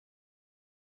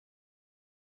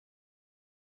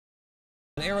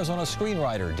An Arizona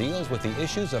screenwriter deals with the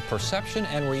issues of perception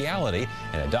and reality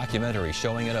in a documentary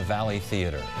showing at a Valley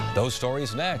theater. Those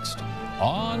stories next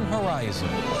on Horizon.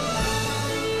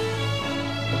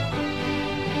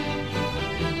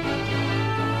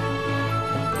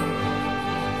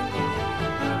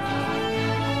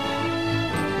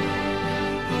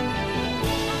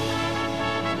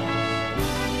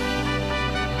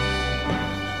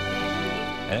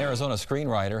 An Arizona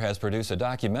screenwriter has produced a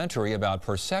documentary about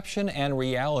perception and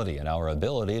reality and our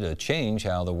ability to change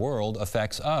how the world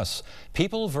affects us.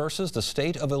 People versus the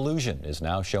State of Illusion is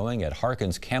now showing at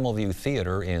Harkin's Camelview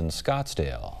Theater in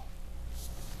Scottsdale.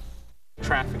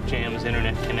 Traffic jams,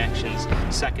 internet connections,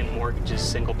 second mortgages,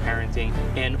 single parenting,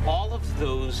 and all of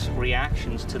those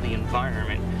reactions to the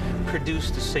environment produce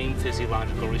the same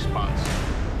physiological response.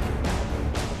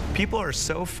 People are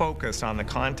so focused on the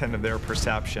content of their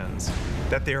perceptions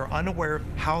that they are unaware of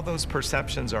how those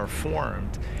perceptions are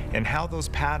formed and how those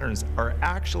patterns are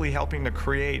actually helping to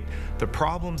create the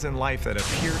problems in life that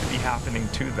appear to be happening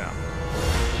to them.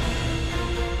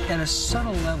 At a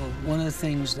subtle level, one of the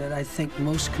things that I think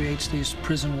most creates these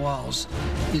prison walls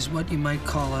is what you might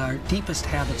call our deepest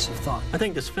habits of thought. I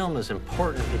think this film is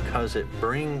important because it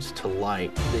brings to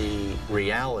light the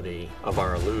reality of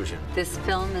our illusion. This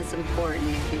film is important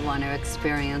if you want to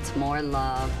experience more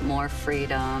love, more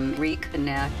freedom,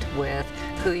 reconnect with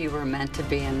who you were meant to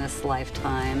be in this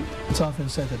lifetime. It's often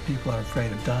said that people are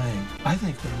afraid of dying. I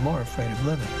think they're more afraid of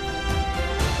living.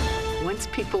 Once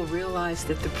people realize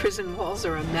that the prison walls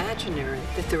are imaginary,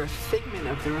 that they're a figment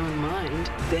of their own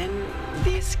mind, then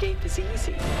the escape is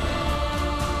easy.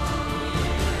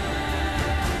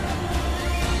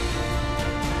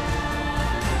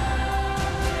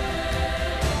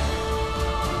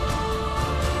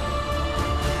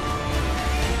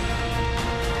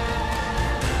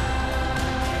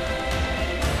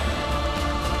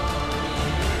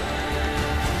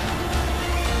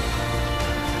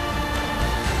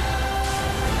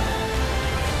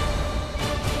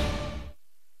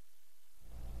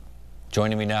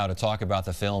 Joining me now to talk about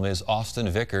the film is Austin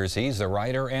Vickers. He's the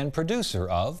writer and producer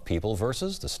of People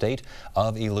versus the State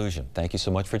of Illusion. Thank you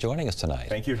so much for joining us tonight.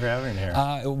 Thank you for having me here.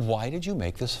 Why did you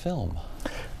make this film?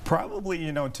 Probably,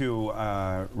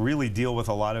 to really deal with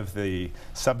a lot of the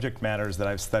subject matters that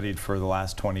I've studied for the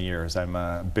last 20 years. I'm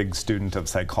a big student of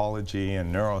psychology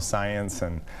and neuroscience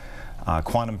and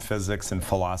quantum physics and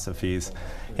philosophies,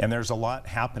 and there's a lot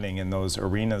happening in those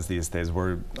arenas these days.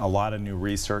 A lot of new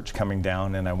research coming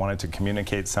down, and I wanted to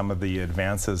communicate some of the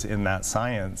advances in that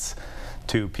science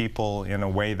to people in a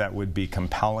way that would be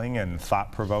compelling and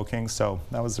thought-provoking, so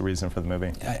that was the reason for the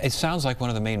movie. It sounds like one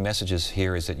of the main messages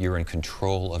here is that you're in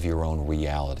control of your own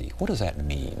reality. What does that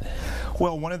mean?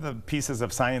 Well, one of the pieces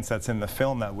of science that's in the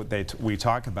film that we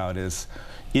talk about is,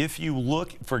 if you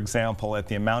look, for example, at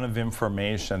the amount of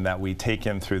information that we take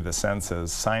in through the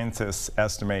senses, scientists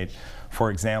estimate,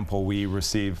 for example, we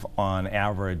receive on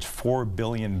average 4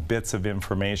 billion bits of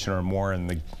information or more in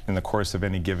the course of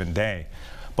any given day.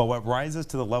 But what rises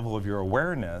to the level of your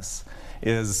awareness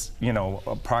is,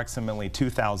 approximately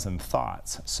 2,000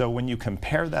 thoughts. So when you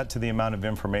compare that to the amount of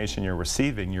information you're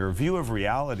receiving, your view of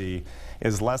reality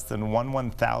is less than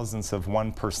 1/1000th of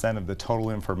 1% of the total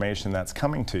information that's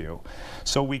coming to you.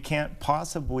 So we can't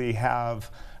possibly have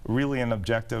really an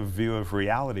objective view of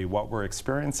reality. What we're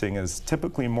experiencing is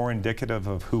typically more indicative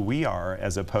of who we are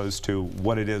as opposed to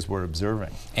what it is we're observing.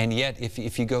 And yet,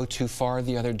 if you go too far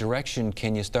the other direction,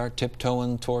 can you start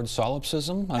tiptoeing towards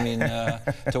solipsism? I mean,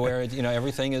 to where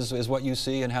everything is what you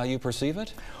see and how you perceive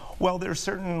it? Well, there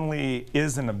certainly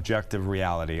is an objective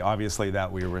reality, obviously,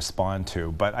 that we respond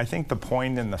to. But I think the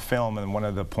point in the film, and one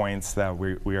of the points that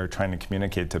we are trying to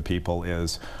communicate to people,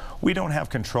 is we don't have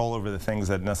control over the things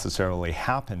that necessarily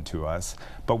happen to us,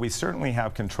 but we certainly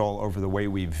have control over the way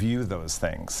we view those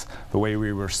things, the way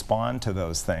we respond to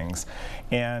those things.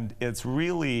 And it's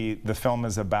really, the film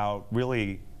is about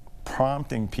really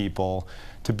prompting people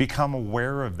to become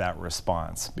aware of that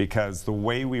response, because the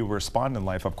way we respond in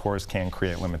life, of course, can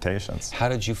create limitations. How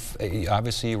did you,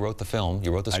 obviously you wrote the film,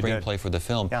 you wrote the screenplay for the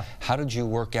film. Yeah. How did you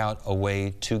work out a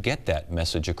way to get that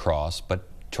message across, but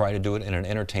try to do it in an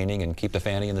entertaining and keep the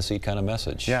fanny in the seat kind of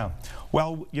message? Yeah.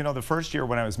 Well, the first year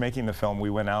when I was making the film, we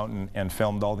went out and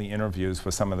filmed all the interviews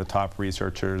with some of the top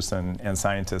researchers and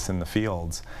scientists in the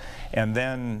fields. And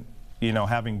then,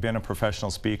 having been a professional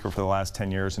speaker for the last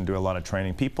 10 years and do a lot of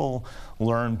training, people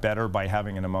learn better by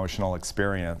having an emotional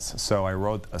experience. So I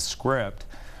wrote a script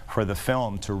for the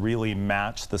film to really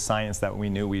match the science that we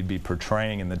knew we'd be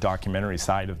portraying in the documentary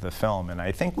side of the film. And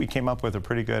I think we came up with a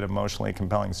pretty good, emotionally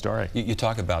compelling story. You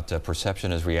talk about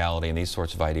perception as reality and these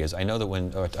sorts of ideas. I know that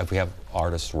when we have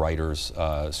artists, writers,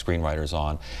 screenwriters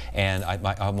on, and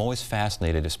I'm always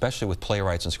fascinated, especially with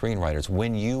playwrights and screenwriters,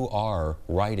 when you are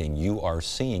writing, you are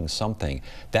seeing something.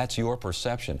 That's your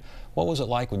perception. What was it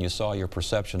like when you saw your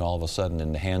perception all of a sudden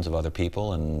in the hands of other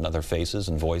people and other faces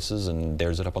and voices, and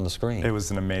there's it up on the screen? It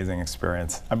was an amazing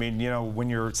experience. I mean, you know, when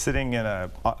you're sitting in a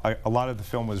lot of the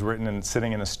film was written and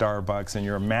sitting in a Starbucks, and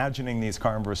you're imagining these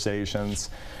conversations,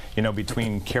 you know,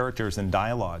 between characters and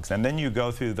dialogues, and then you go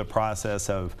through the process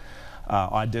of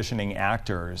auditioning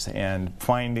actors and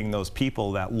finding those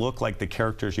people that look like the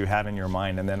characters you had in your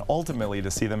mind, and then ultimately to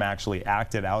see them actually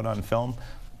acted out on film.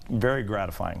 Very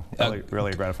gratifying,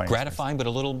 really gratifying. Gratifying, but a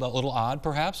little odd,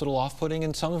 perhaps, a little off-putting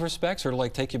in some respects, or to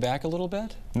like take you back a little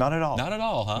bit? Not at all. Not at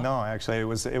all, huh? No, actually, it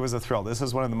was a thrill. This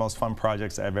is one of the most fun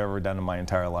projects I've ever done in my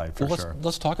entire life, for sure.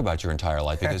 Let's talk about your entire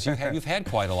life, because you've had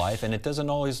quite a life, and it doesn't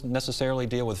always necessarily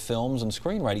deal with films and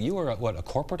screenwriting. You were what, a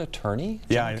corporate attorney,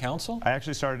 general counsel? I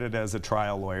actually started as a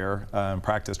trial lawyer,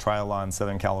 practiced trial law in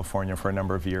Southern California for a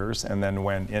number of years, and then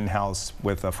went in-house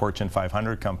with a Fortune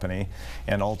 500 company,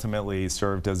 and ultimately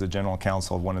served as a general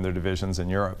counsel of one of their divisions in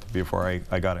Europe before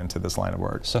I got into this line of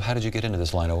work. So how did you get into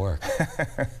this line of work?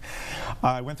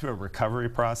 I went through a recovery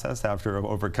process after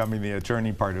overcoming the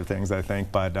attorney part of things, I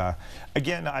think. But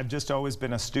again, I've just always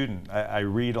been a student. I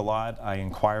read a lot, I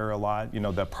inquire a lot. You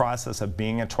know, the process of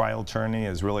being a trial attorney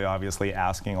is really obviously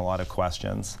asking a lot of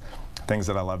questions, things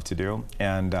that I love to do.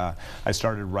 And I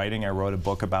started writing, I wrote a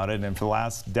book about it, and for the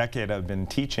last decade I've been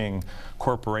teaching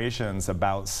corporations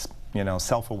about, you know,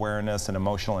 self-awareness and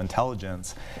emotional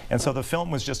intelligence. And so the film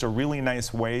was just a really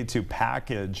nice way to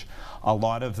package a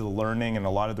lot of the learning and a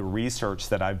lot of the research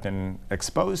that I've been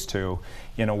exposed to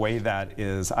in a way that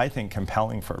is, I think,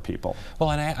 compelling for people.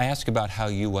 Well, and I ask about how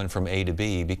you went from A to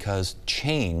B, because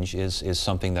change is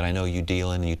something that I know you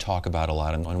deal in and you talk about a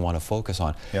lot and want to focus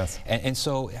on. Yes. And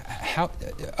so how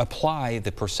apply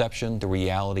the perception, the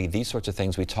reality, these sorts of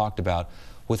things we talked about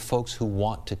with folks who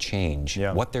want to change,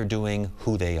 what they're doing,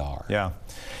 who they are. Yeah.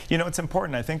 You know, it's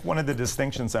important. I think one of the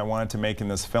distinctions I wanted to make in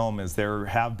this film is there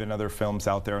have been other films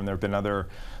out there, and there have been other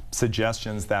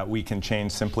suggestions that we can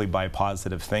change simply by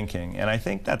positive thinking. And I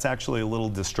think that's actually a little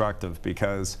destructive,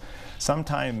 because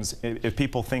sometimes if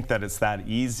people think that it's that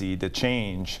easy to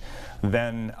change,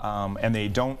 then, and they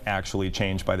don't actually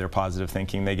change by their positive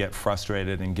thinking, they get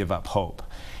frustrated and give up hope.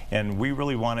 And we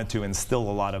really wanted to instill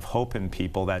a lot of hope in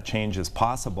people that change is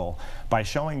possible by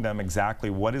showing them exactly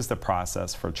what is the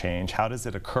process for change, how does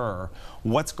it occur,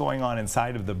 what's going on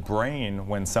inside of the brain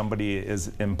when somebody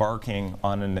is embarking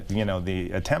on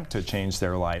the attempt to change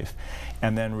their life,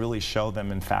 and then really show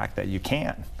them, in fact, that you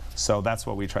can. So that's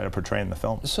what we try to portray in the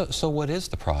film. So what is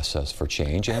the process for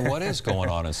change, and what is going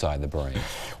on inside the brain?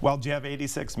 Well, do you have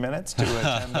 86 minutes to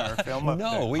attend our film?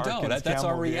 No, we don't. That's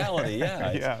our reality,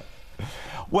 yeah. Yeah.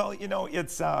 Well, you know,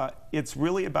 it's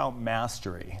really about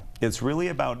mastery. It's really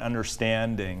about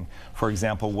understanding, for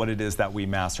example, what it is that we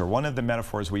master. One of the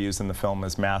metaphors we use in the film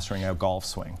is mastering a golf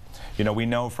swing. You know, we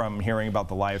know from hearing about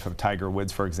the life of Tiger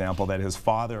Woods, for example, that his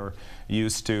father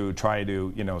used to try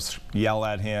to, you know, yell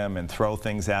at him and throw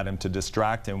things at him to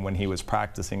distract him when he was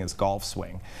practicing his golf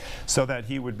swing, so that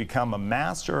he would become a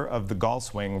master of the golf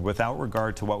swing without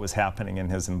regard to what was happening in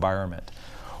his environment.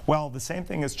 Well, the same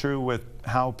thing is true with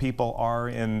how people are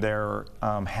in their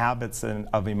habits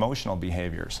of emotional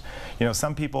behaviors. You know,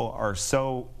 some people are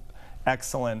so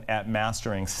excellent at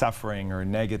mastering suffering or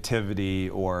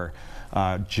negativity or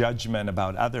judgment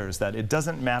about others that it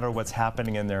doesn't matter what's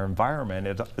happening in their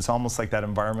environment. It's almost like that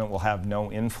environment will have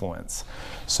no influence.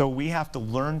 So we have to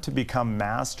learn to become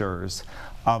masters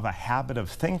of a habit of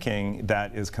thinking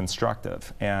that is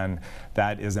constructive and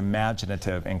that is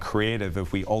imaginative and creative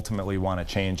if we ultimately want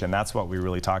to change, and that's what we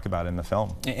really talk about in the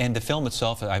film. And the film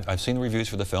itself, I've seen the reviews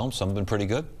for the film. Some have been pretty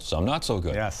good, some not so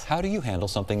good. Yes. How do you handle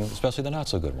something, especially the not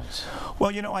so good ones?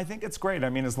 Well, you know, I think it's great. I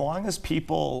mean, as long as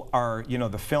people are, you know,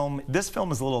 this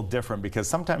film is a little different because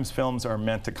sometimes films are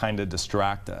meant to kind of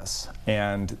distract us,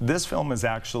 and this film is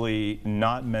actually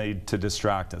not made to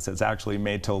distract us. It's actually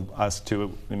made to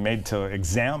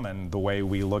examine the way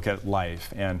we look at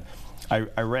life. And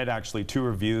I read actually 2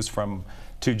 reviews from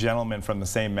 2 gentlemen from the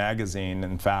same magazine,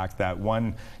 in fact, that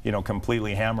one, you know,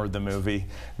 completely hammered the movie.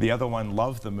 The other one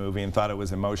loved the movie and thought it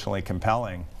was emotionally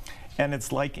compelling. And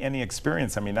it's like any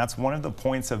experience. I mean, that's one of the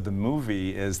points of the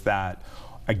movie, is that,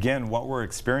 again, what we're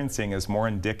experiencing is more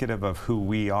indicative of who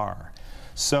we are.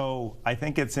 So I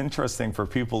think it's interesting for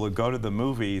people to go to the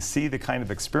movie, see the kind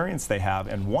of experience they have,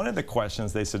 and one of the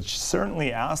questions they should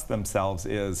certainly ask themselves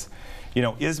is, you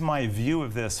know, is my view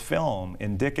of this film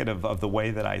indicative of the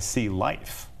way that I see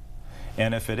life?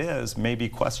 And if it is, maybe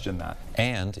question that.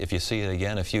 And if you see it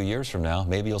again a few years from now,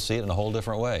 maybe you'll see it in a whole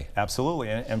different way. Absolutely,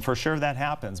 and for sure that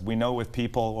happens. We know with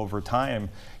people over time,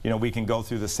 you know, we can go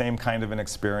through the same kind of an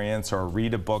experience or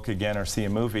read a book again or see a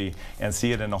movie and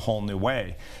see it in a whole new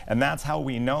way. And that's how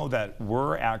we know that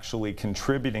we're actually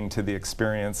contributing to the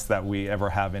experience that we ever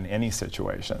have in any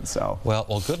situation. So,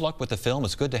 well, good luck with the film.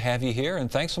 It's good to have you here, and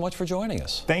thanks so much for joining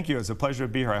us. Thank you. It's a pleasure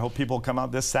to be here. I hope people come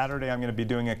out this Saturday. I'm going to be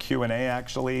doing a Q&A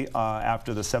actually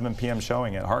after the 7 p.m.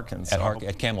 showing at Harkins.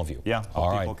 At Camelview. Yeah,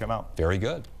 hope people come out. Very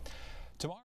good.